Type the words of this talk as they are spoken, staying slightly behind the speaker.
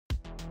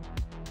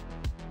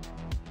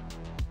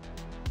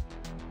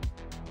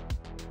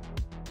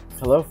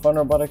Hello Fun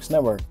Robotics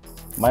Network.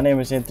 My name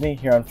is Anthony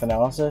here on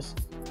FUNalysis,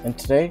 and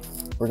today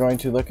we're going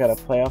to look at a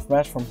playoff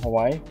match from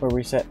Hawaii where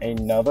we set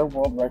another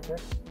world record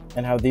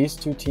and how these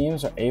two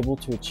teams are able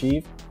to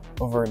achieve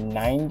over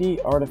 90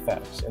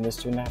 artifacts in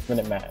this 2.5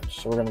 minute match.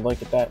 So we're going to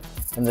look at that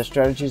and the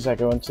strategies that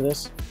go into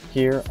this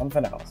here on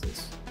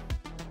FUNalysis.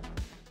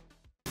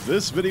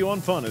 This video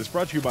on fun is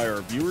brought to you by our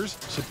viewers,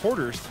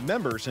 supporters,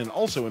 members, and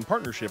also in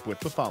partnership with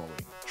the following.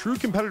 True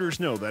competitors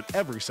know that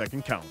every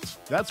second counts.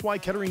 That's why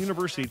Kettering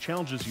University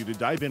challenges you to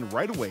dive in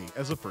right away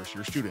as a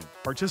first-year student.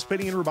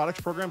 Participating in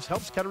robotics programs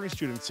helps Kettering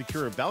students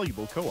secure a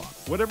valuable co-op.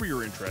 Whatever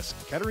your interest,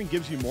 Kettering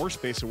gives you more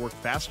space to work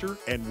faster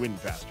and win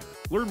faster.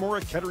 Learn more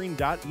at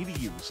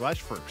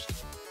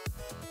kettering.edu/first.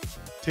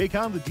 Take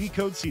on the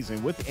DECODE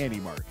season with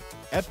AndyMark.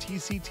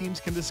 FTC teams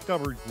can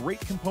discover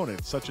great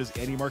components such as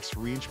AndyMark's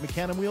 3-inch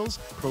Mecanum wheels,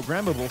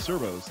 programmable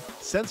servos,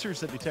 sensors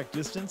that detect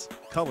distance,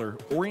 color,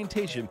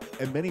 orientation,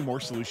 and many more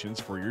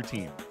solutions for your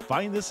team.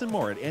 Find this and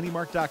more at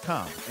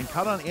andymark.com and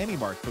count on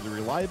AndyMark for the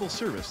reliable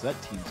service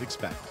that teams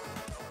expect.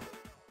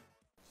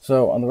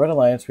 So on the Red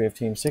Alliance, we have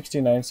Team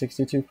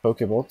 6962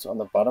 Pokebolts on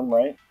the bottom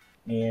right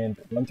and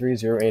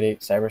 13088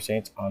 Cyber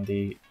Saints on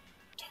the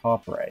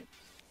top right.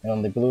 And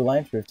on the Blue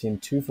Alliance, we have Team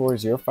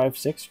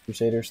 24056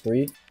 Crusaders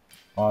 3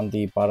 on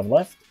the bottom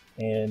left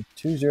and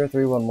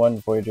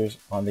 20311 Voyagers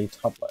on the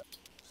top left.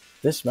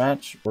 This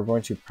match, we're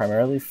going to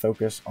primarily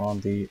focus on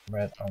the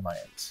Red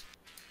Alliance.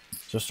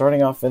 So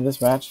starting off in this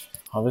match,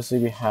 obviously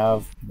we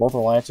have both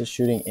alliances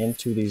shooting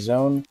into the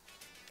zone,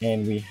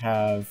 and we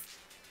have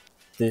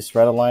this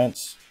Red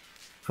Alliance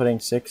putting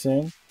 6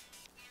 in,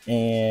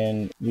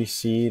 and we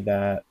see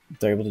that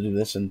they're able to do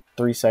this in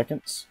 3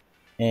 seconds.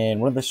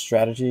 And one of the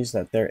strategies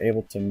that they're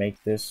able to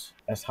make this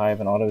as high of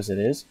an auto as it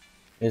is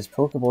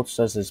Pokebolts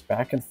does this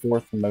back and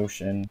forth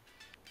motion,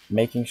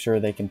 making sure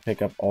they can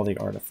pick up all the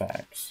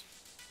artifacts.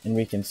 And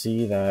we can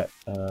see that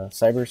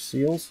Cyber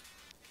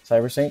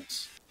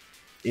Saints,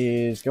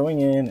 is going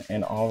in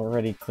and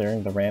already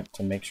clearing the ramp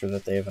to make sure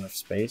that they have enough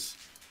space,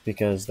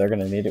 because they're going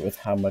to need it with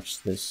how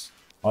much this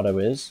auto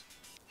is.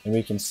 And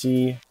we can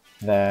see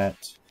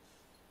that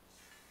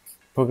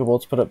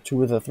Pokebolts put up 2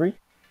 with a 3,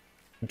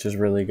 which is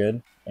really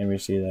good. And we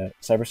see that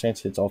Cyber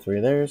Saints hits all 3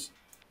 of theirs,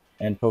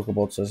 and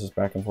Pokebolts does this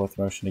back and forth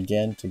motion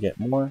again to get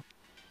more.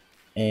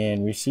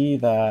 And we see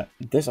that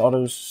this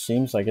auto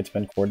seems like it's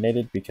been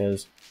coordinated,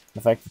 because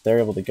the fact that they're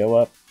able to go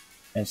up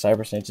and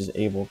Cyber Saints is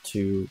able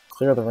to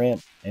clear the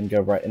ramp and go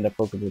right into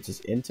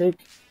Pokebolts' intake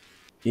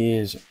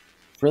is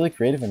really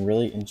creative and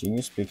really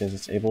ingenious, because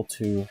it's able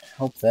to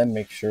help them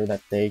make sure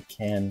that they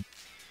can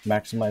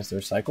maximize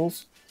their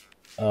cycles.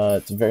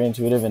 It's very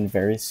intuitive and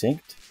very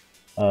synced.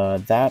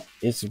 That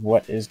is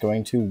what is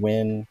going to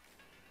win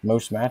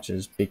most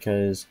matches,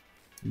 because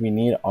we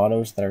need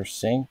autos that are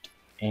synced,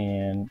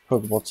 and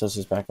Pokebolts does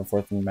this back and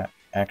forth in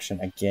action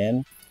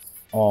again,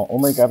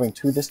 only grabbing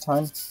 2 this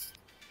time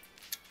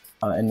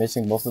and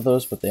missing both of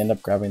those, but they end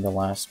up grabbing the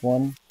last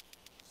one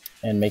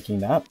and making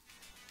that.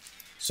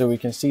 So we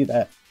can see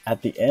that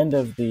at the end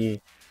of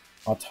the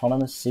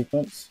autonomous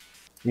sequence,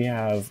 we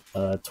have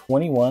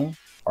 21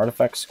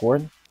 artifacts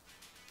scored,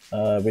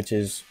 which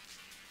is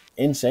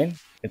insane.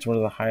 It's one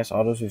of the highest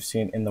autos we've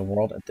seen in the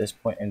world at this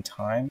point in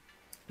time.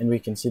 And we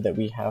can see that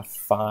we have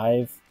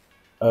 5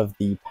 of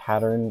the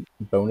pattern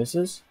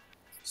bonuses.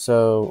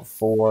 So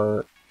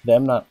for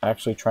them not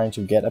actually trying to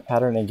get a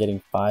pattern and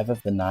getting 5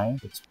 of the 9,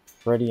 it's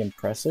pretty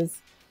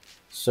impressive.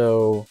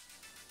 So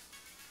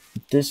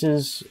this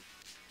is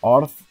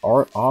our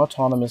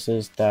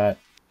autonomouses that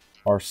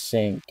are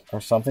synced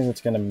are something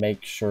that's going to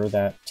make sure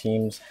that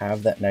teams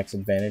have that next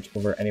advantage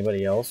over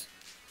anybody else,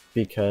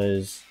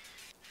 because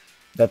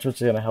that's what's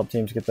going to help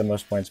teams get the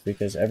most points,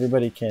 because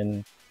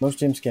most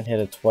teams can hit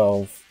a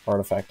 12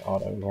 artifact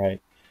auto,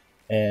 right?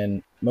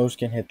 And most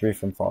can hit 3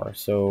 from far.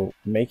 So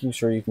making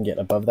sure you can get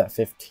above that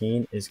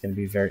 15 is going to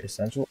be very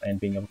essential, and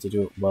being able to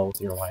do it well with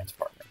your alliance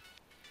partner.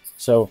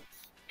 So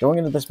going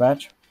into this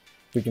match,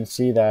 we can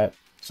see that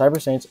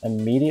Cyber Saints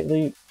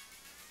immediately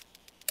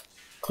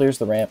clears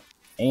the ramp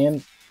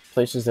and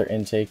places their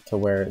intake to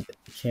where they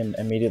can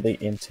immediately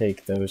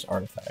intake those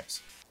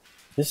artifacts.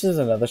 This is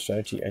another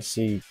strategy I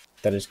see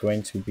that is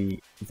going to be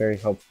very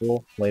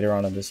helpful later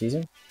on in the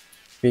season,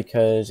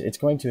 because it's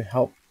going to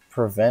help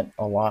prevent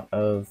a lot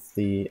of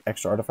the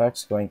extra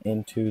artifacts going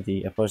into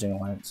the opposing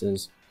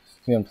alliance's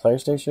human player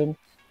station,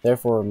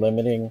 therefore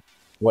limiting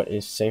what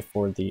is safe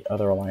for the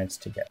other alliance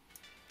to get.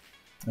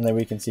 And then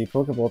we can see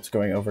Pokebolts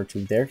going over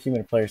to their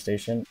human player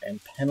station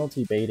and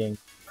penalty baiting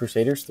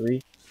Crusaders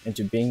 3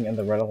 into being in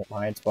the Red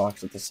Alliance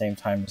box at the same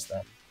time as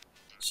them.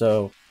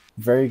 So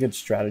very good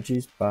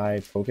strategies by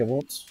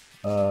Pokebolts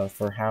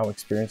for how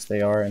experienced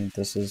they are, and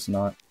this is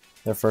not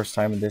their first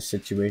time in this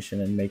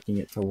situation and making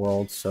it to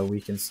Worlds, so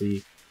we can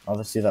see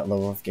obviously that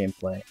level of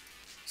gameplay.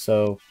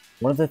 So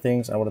one of the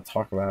things I want to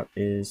talk about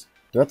is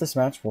throughout this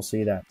match we'll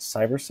see that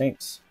Cyber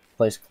Saints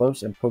plays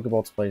close and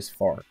Pokebolts plays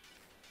far.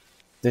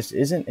 This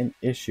isn't an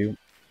issue,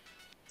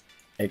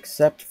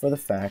 except for the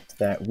fact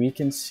that we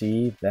can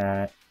see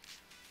that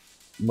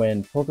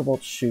when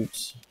Pokebolt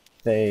shoots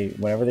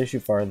whenever they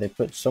shoot far, they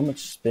put so much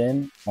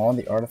spin on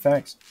the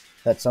artifacts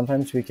that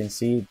sometimes we can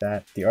see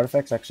that the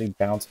artifacts actually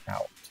bounce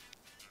out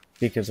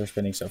because they're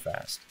spinning so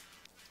fast.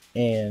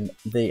 And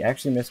they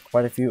actually missed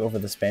quite a few over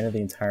the span of the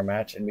entire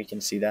match, and we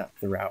can see that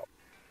throughout.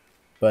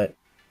 But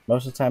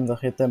most of the time they'll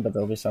hit them, but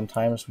there'll be some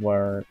times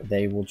where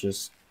they will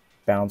just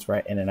bounce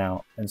right in and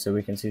out. And so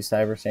we can see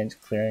Cyber Saints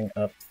clearing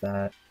up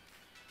that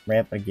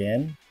ramp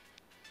again.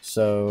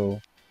 So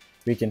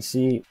we can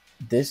see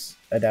this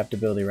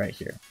adaptability right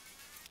here.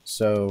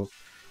 So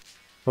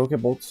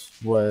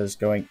Pokebolts was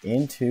going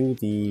into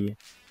the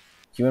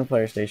human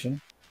player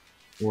station,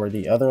 or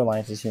the other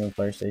alliance's human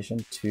player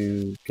station,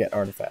 to get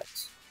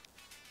artifacts.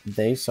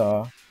 They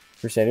saw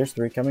Crusaders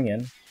 3 coming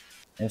in,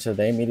 and so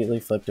they immediately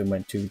flipped and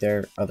went to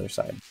their other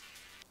side.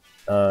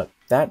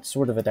 That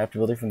sort of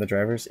adaptability from the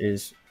drivers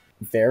is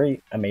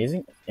very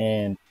amazing,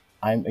 and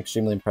I'm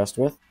extremely impressed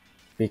with,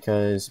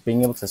 because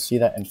being able to see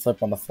that and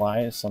flip on the fly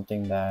is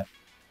something that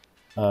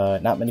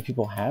not many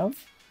people have,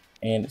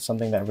 and it's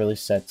something that really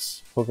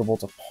sets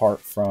Pokebolts apart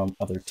from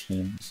other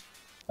teams.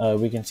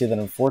 We can see that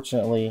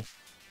unfortunately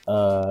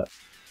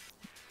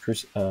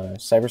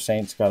Cyber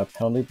Saints got a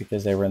penalty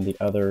because they were in the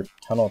other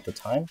tunnel at the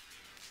time,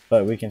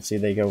 but we can see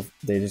they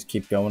just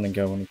keep going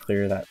and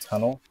clear that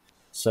tunnel.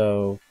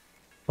 So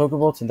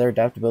Pokebolts and their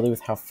adaptability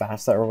with how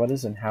fast that robot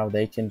is and how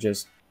they can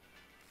just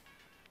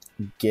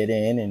get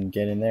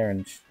in there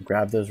and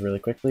grab those really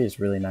quickly is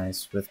really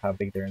nice with how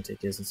big their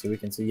intake is. And so we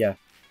can see, yeah,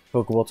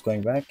 Pokebolts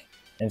going back,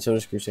 and so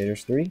does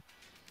Crusaders 3.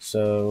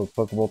 So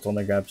Pokebolts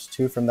only grabs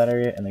 2 from that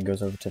area and then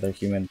goes over to their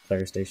human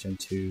player station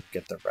to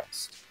get the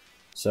rest.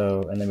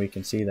 So, and then we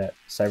can see that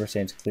Cyber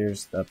Saints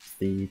clears up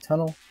the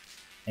tunnel,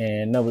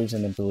 and nobody's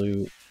in the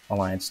blue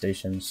alliance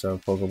station, so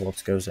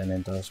Pokebolts goes in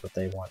and does what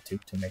they want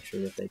to make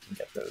sure that they can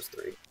get those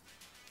 3.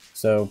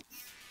 So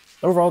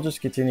overall,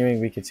 just continuing,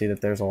 we can see that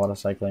there's a lot of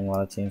cycling. A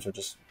lot of teams are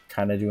just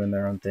kind of doing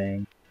their own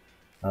thing,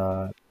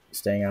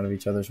 staying out of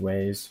each other's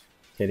ways,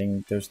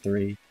 hitting those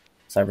 3.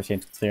 Cyber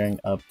Saints clearing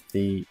up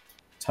the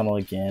tunnel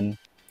again,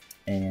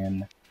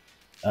 and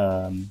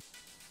we're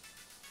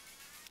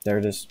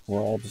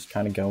all just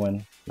kind of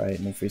going, right?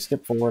 And if we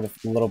skip forward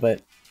a little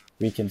bit,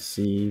 we can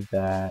see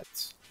that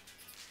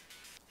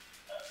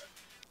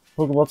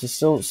Pokebolts is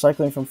still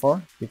cycling from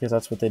far, because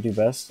that's what they do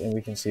best, and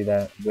we can see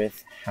that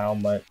with how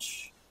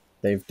much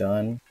they've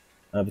done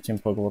between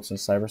Pokebolts and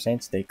Cyber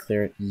Saints, they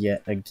clear it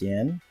yet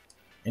again.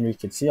 And we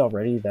can see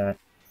already that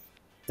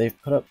they've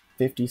put up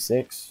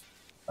 56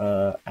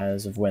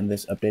 as of when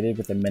this updated,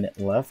 with a minute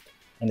left,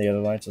 and the other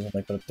alliances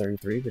only put up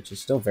 33, which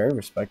is still very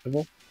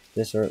respectable.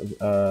 This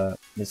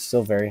is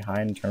still very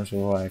high in terms of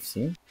what I've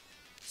seen.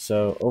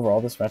 So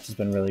overall, this match has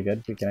been really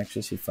good. We can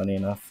actually see, funny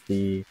enough,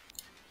 the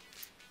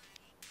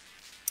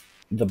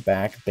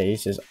back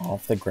base is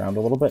off the ground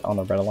a little bit on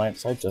the Red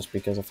Alliance side, just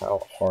because of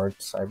how hard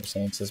Cyber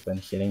Saints has been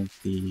hitting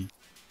the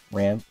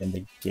ramp and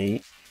the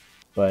gate,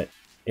 but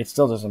it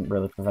still doesn't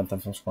really prevent them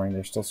from scoring.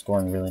 They're still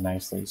scoring really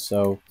nicely.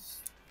 So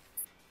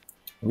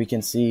we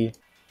can see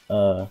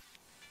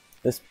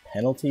this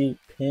penalty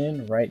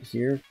pin right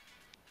here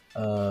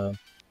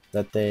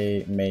that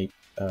they make.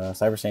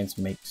 Cyber Saints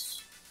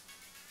makes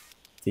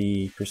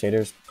the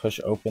Crusaders push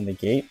open the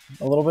gate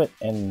a little bit,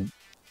 and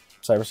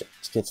Cyber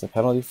Saints gets the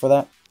penalty for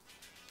that.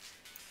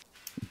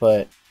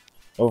 But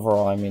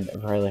overall, I mean,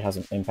 it really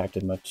hasn't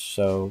impacted much.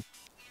 So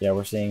yeah,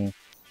 we're seeing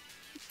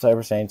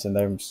Cyber Saints, and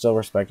they're still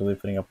respectively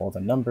putting up all the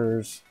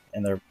numbers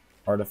and their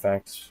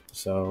artifacts.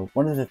 So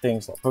one of the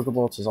things that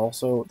Pokebolts is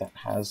also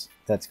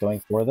that's going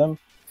for them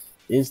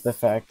is the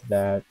fact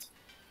that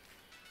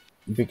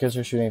because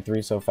they're shooting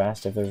 3 so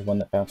fast, if there's one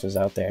that bounces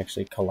out, they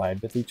actually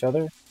collide with each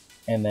other,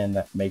 and then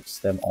that makes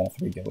them all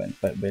 3 go in.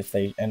 But if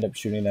they end up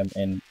shooting them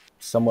in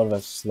somewhat of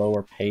a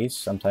slower pace,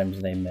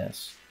 sometimes they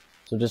miss.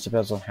 So it just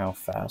depends on how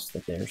fast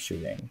that they're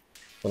shooting.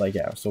 But like,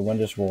 yeah, so one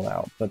just rolled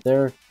out, but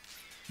they're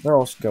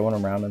all going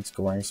around and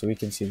scoring. So we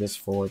can see this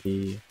for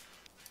these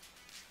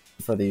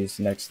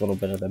next little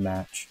bit of the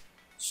match.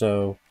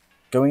 So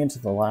going into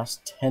the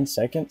last 10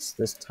 seconds,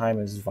 this time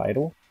is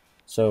vital.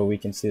 So we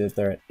can see that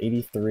they're at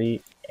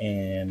 83,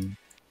 and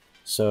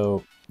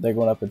so they're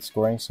going up and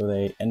scoring. So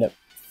they end up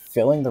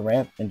filling the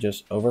ramp and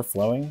just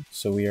overflowing.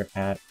 So we are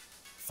at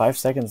 5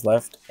 seconds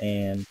left,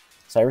 and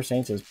Cyber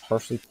Saints is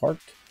partially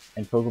parked,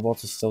 and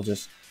Pokebolts is still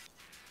just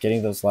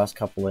getting those last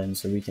couple in.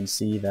 So we can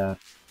see that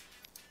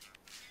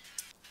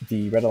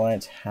the Red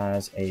Alliance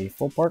has a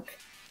full park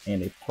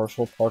and a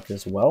partial park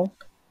as well.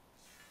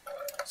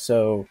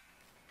 So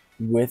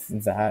with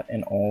that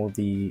and all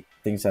the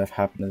things that have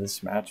happened in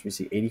this match, we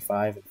see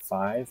 85 and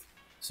 5.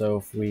 So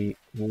if we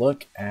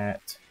look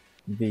at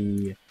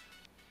the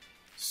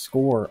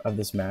score of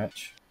this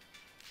match,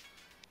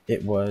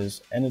 it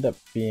ended up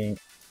being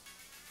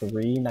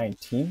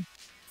 319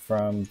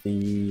 from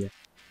the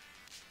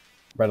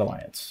Red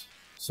Alliance.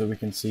 So we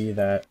can see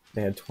that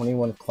they had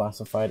 21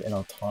 classified and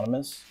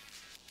autonomous,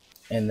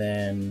 and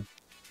then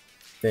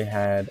they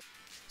had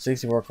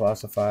 64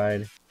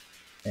 classified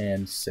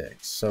and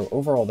 6. So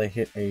overall, they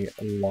hit a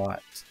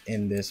lot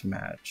in this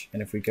match.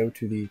 And if we go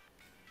to the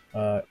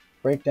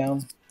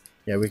breakdown,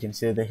 Yeah, we can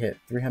see they hit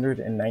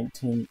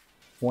 319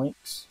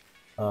 points.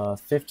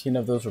 15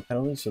 of those were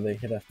penalties, so they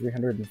hit a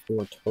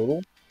 304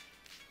 total.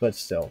 But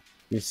still,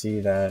 we see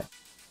that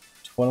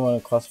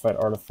 21 classified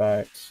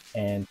artifacts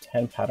and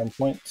 10 pattern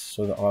points,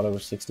 so the auto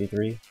was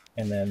 63.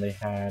 And then they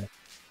had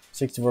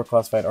 64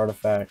 classified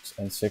artifacts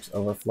and 6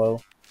 overflow,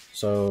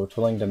 so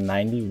totaling to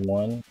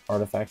 91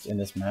 artifacts in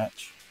this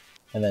match,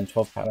 and then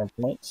 12 pattern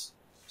points.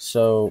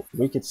 So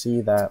we could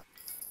see that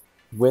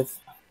with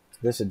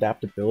this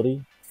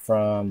adaptability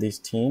from these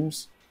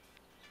teams,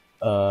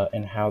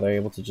 and how they're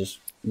able to just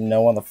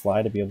know on the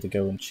fly to be able to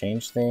go and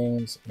change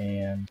things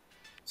and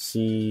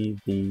see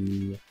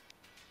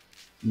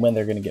when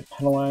they're going to get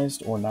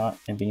penalized or not,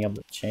 and being able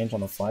to change on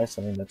the fly,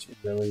 something that's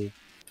really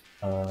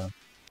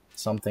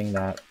something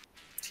that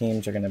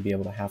teams are going to be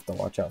able to have to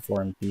watch out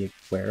for and be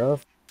aware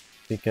of,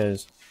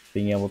 because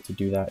being able to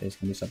do that is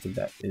going to be something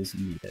that is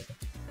needed.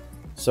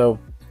 So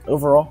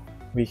overall,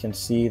 we can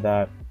see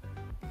that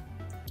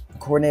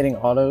coordinating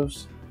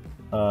autos,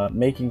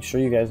 making sure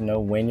you guys know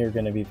when you're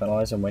going to be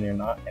penalized and when you're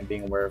not, and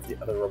being aware of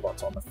the other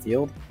robots on the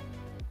field,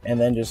 and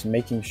then just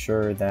making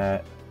sure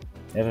that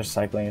they're just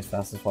cycling as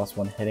fast as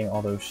possible and hitting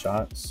all those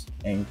shots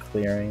and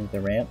clearing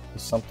the ramp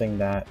is something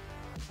that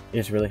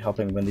is really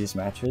helping win these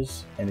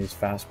matches, and these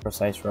fast,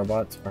 precise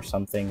robots are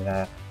something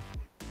that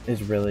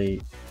is really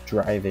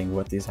driving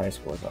what these high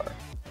scores are.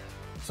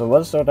 So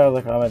let us know down in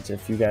the comments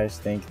if you guys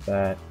think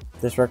that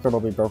this record will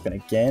be broken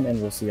again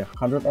and we'll see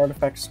 100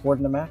 artifacts scored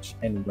in a match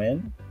and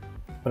win.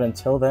 But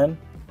until then,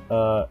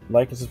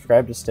 like and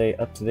subscribe to stay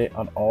up to date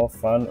on all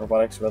fun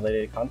robotics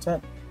related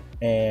content.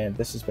 And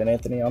this has been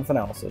Anthony on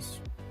FUNalysis.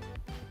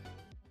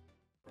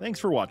 Thanks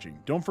for watching.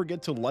 Don't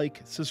forget to like,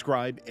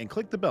 subscribe, and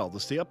click the bell to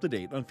stay up to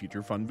date on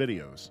future fun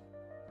videos.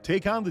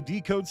 Take on the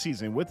DECODE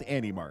season with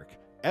AndyMark.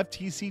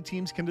 FTC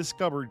teams can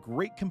discover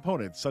great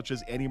components such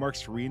as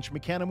AndyMark's 3-inch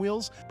mecanum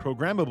wheels,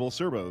 programmable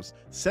servos,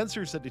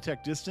 sensors that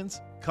detect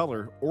distance,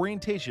 color,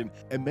 orientation,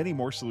 and many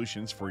more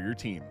solutions for your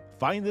team.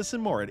 Find this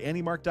and more at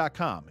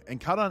andymark.com,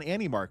 and count on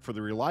AndyMark for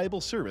the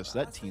reliable service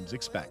that teams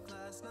expect.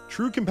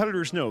 True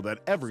competitors know that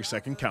every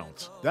second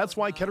counts. That's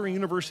why Kettering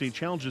University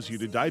challenges you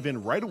to dive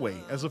in right away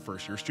as a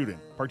first-year student.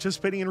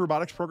 Participating in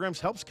robotics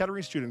programs helps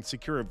Kettering students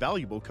secure a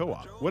valuable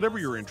co-op. Whatever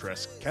your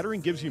interests,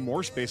 Kettering gives you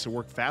more space to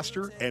work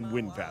faster and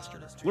win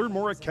faster. Learn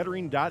more at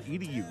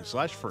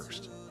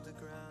kettering.edu/first.